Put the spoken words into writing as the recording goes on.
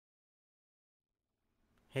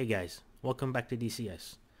Hey guys, welcome back to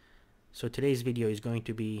DCS. So today's video is going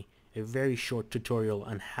to be a very short tutorial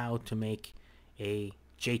on how to make a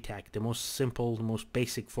JTAC, the most simple, the most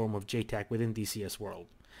basic form of JTAC within DCS World.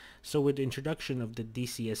 So with the introduction of the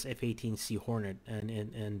DCS F-18C Hornet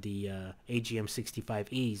and the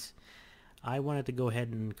AGM-65Es, I wanted to go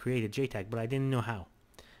ahead and create a JTAC, but I didn't know how.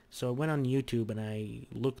 So I went on YouTube and I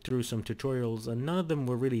looked through some tutorials, and none of them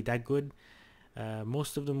were really that good.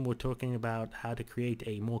 Most of them were talking about how to create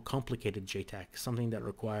a more complicated JTAC, something that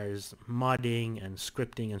requires modding and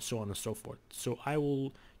scripting and so on and so forth. So I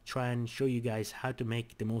will try and show you guys how to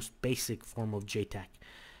make the most basic form of JTAC,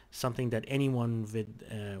 something that anyone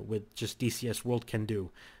with just DCS World can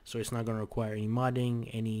do. So it's not going to require any modding,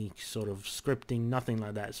 any sort of scripting, nothing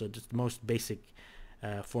like that. So just the most basic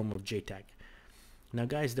form of JTAC. Now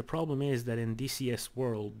guys, the problem is that in DCS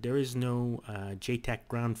World there is no JTAC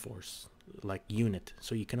ground force like unit,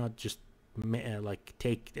 so you cannot just like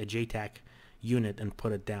take a JTAC unit and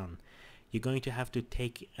put it down. You're going to have to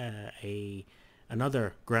take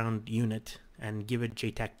another ground unit and give it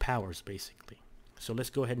JTAC powers basically. So let's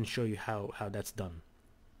go ahead and show you how that's done.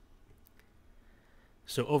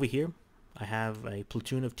 So over here I have a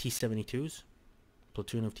platoon of T-72s, 4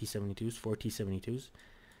 T-72s.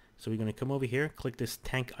 So we're going to come over here, click this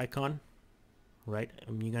tank icon, right?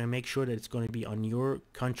 And you're going to make sure that it's going to be on your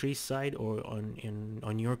country's side or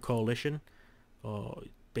on your coalition.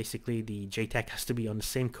 Basically the JTAC has to be on the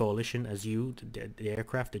same coalition as you, the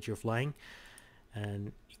aircraft that you're flying.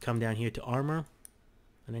 And you come down here to armor,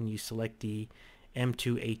 and then you select the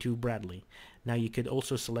M2A2 Bradley. Now you could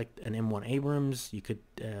also select an M1 Abrams. You could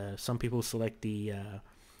some people select the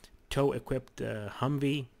tow equipped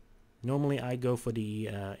Humvee. Normally I go for the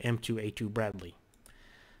M2A2 Bradley.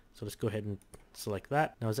 So let's go ahead and select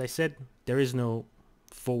that. Now as I said, there is no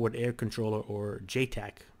forward air controller or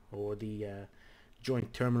JTAC or the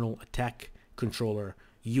joint terminal attack controller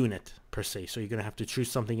unit per se. So you're going to have to choose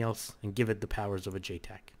something else and give it the powers of a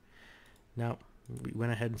JTAC. Now we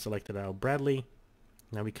went ahead and selected our Bradley.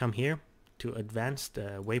 Now we come here to advanced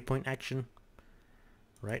waypoint action.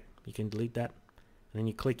 Right, you can delete that. And then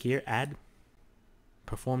you click here, add.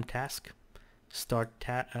 Perform task, start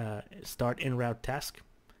en route task.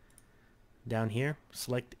 Down here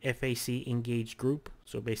select FAC engage group,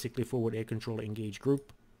 so basically forward air controller engage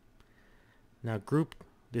group. Now group,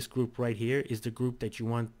 this group right here is the group that you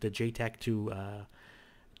want the JTAC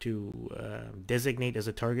to designate as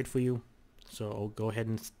a target for you. So I'll go ahead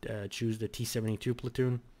and choose the T-72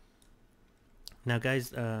 platoon. Now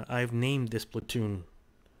guys, I've named this platoon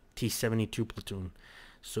T-72 platoon.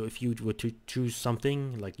 So if you were to choose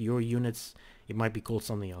something like your units, it might be called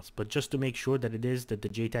something else. But just to make sure that it is, that the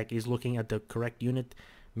JTAC is looking at the correct unit,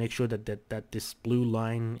 make sure that this blue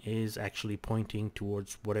line is actually pointing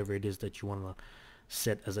towards whatever it is that you want to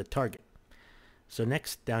set as a target. So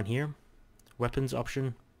next, down here, weapons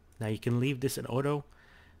option. Now you can leave this in auto.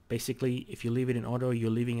 Basically, if you leave it in auto,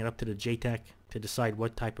 you're leaving it up to the JTAC to decide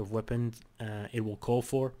what type of weapon it will call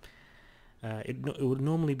for. It would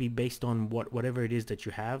normally be based on whatever it is that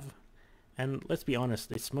you have, and let's be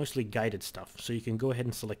honest, it's mostly guided stuff, so you can go ahead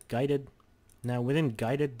and select guided. Now within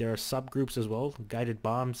guided there are subgroups as well: guided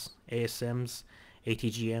bombs, ASMs,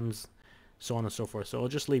 ATGMs, so on and so forth. So I'll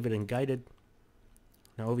just leave it in guided.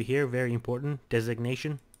 Now over here, very important,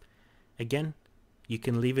 designation. Again, you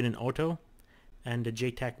can leave it in auto and the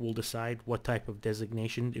JTAC will decide what type of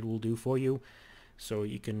designation it will do for you. So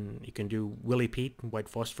you can do Willie Pete, white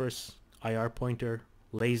phosphorus, IR pointer,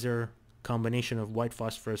 laser, combination of white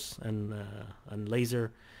phosphorus and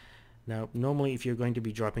laser. Now normally if you're going to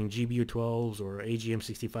be dropping GBU-12s or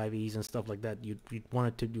AGM-65Es and stuff like that, you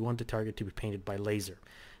want the target to be painted by laser,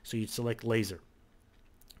 so you'd select laser.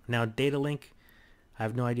 Now Datalink, I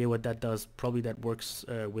have no idea what that does. Probably that works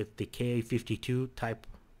with the KA-52 type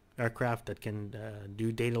aircraft that can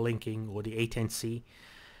do data linking, or the A-10C.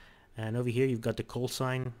 And over here you've got the call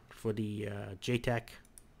sign for the JTAC.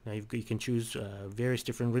 Now you can choose various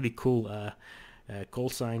different really cool call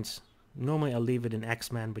signs. Normally I'll leave it in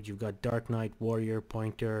X-Man, but you've got Dark Knight, Warrior,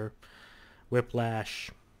 Pointer, Whiplash,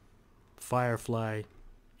 Firefly,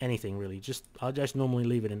 anything really. I'll just normally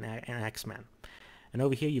leave it in X-Man. And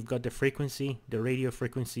over here you've got the frequency, the radio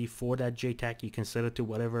frequency for that JTAC. You can set it to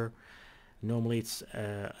whatever. Normally it's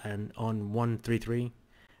on 133.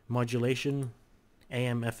 Modulation,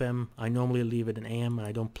 AM, FM. I normally leave it in AM and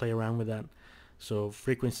I don't play around with that. So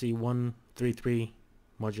frequency 133,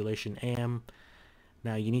 modulation AM.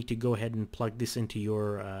 Now you need to go ahead and plug this into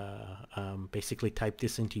your, basically type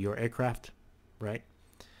this into your aircraft, right?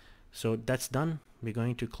 So that's done. We're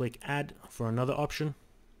going to click add for another option.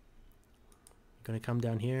 We're going to come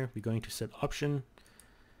down here. We're going to set option.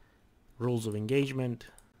 rules of engagement,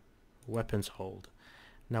 weapons hold.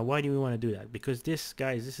 Now why do we want to do that? Because this,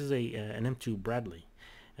 guys, this is an M2 Bradley.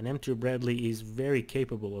 An M2 Bradley is very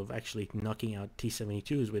capable of actually knocking out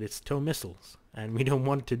T-72s with its tow missiles, and we don't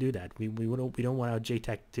want to do that. We don't want our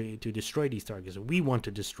JTAC to destroy these targets. We want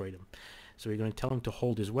to destroy them. So we're going to tell him to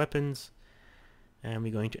hold his weapons, and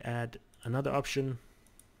we're going to add another option.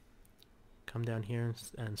 Come down here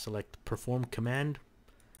and select perform command.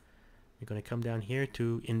 We're going to come down here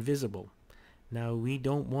to invisible. Now we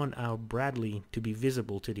don't want our Bradley to be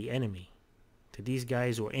visible to the enemy, to these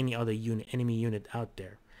guys or any other enemy unit out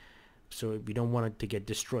there. So we don't want it to get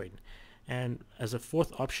destroyed. And as a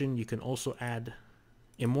fourth option, you can also add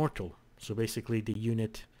immortal. So basically the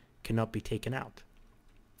unit cannot be taken out.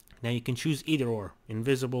 Now you can choose either or,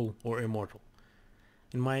 invisible or immortal.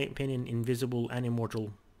 In my opinion, invisible and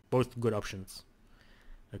immortal, both good options.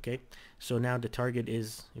 Okay, so now the target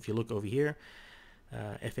is, if you look over here,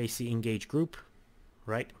 FAC engage group,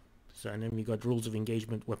 right? So and then we got rules of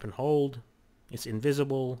engagement, weapon hold, it's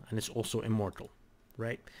invisible, and it's also immortal,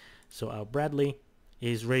 right? So our Bradley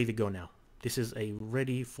is ready to go now. This is a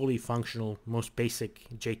ready, fully functional, most basic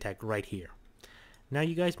JTAC right here. Now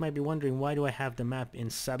you guys might be wondering, why do I have the map in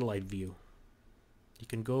satellite view? You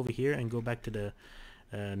can go over here and go back to the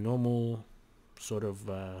normal sort of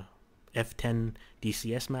F10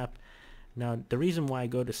 DCS map. Now the reason why I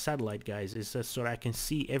go to satellite, guys, is so that I can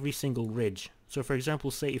see every single ridge. So for example,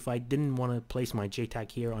 say if I didn't want to place my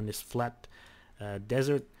JTAC here on this flat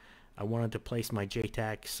desert, I wanted to place my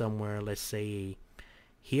JTAC somewhere, let's say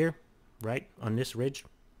here, right on this ridge,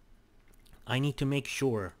 I need to make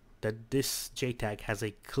sure that this JTAC has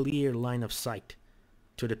a clear line of sight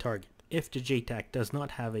to the target. If the JTAC does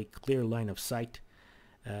not have a clear line of sight,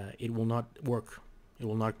 it will not work. It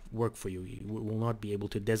will not work for you. You will not be able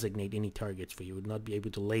to designate any targets for you. You will not be able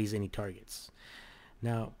to laze any targets.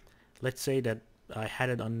 Now, let's say that I had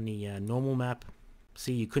it on the normal map.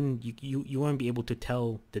 See, you won't be able to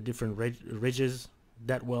tell the different ridges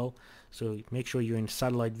that well. So make sure you're in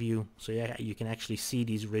satellite view, so yeah, you can actually see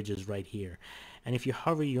these ridges right here. And if you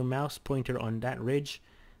hover your mouse pointer on that ridge,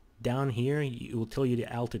 down here, it will tell you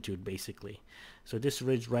the altitude basically. So this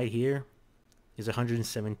ridge right here is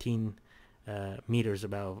 117 meters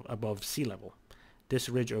above sea level. This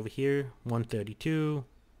ridge over here, 132,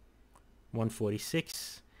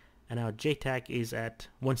 146, and our JTAC is at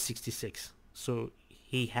 166. So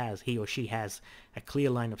he or she has a clear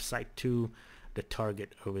line of sight to the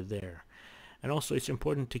target over there. And also it's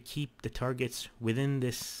important to keep the targets within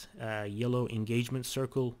this yellow engagement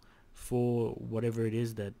circle for whatever it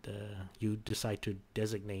is that you decide to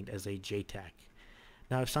designate as a JTAC.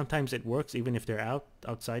 Now sometimes it works even if they're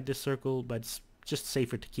outside this circle, but it's just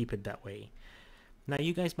safer to keep it that way. Now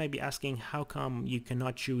you guys might be asking, how come you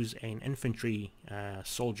cannot choose an infantry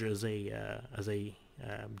soldier as a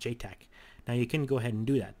JTAC? Now you can go ahead and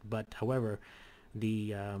do that, but however,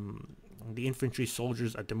 the infantry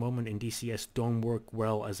soldiers at the moment in DCS don't work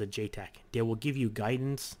well as a JTAC. They will give you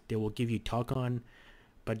guidance, they will give you talk on,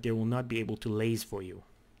 but they will not be able to laze for you.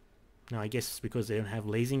 Now I guess it's because they don't have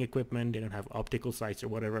lasing equipment, they don't have optical sights or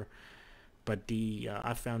whatever, but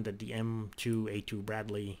I found that the M2A2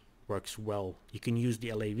 Bradley works well. You can use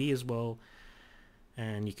the LAV as well,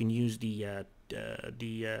 and you can use the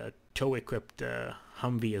tow equipped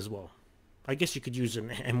Humvee as well. I guess you could use an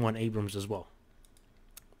M1 Abrams as well,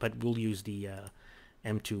 but we'll use the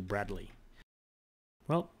M2 Bradley.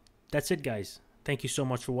 Well, that's it, guys. Thank you so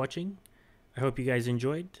much for watching. I hope you guys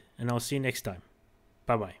enjoyed, and I'll see you next time.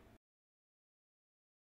 Bye bye.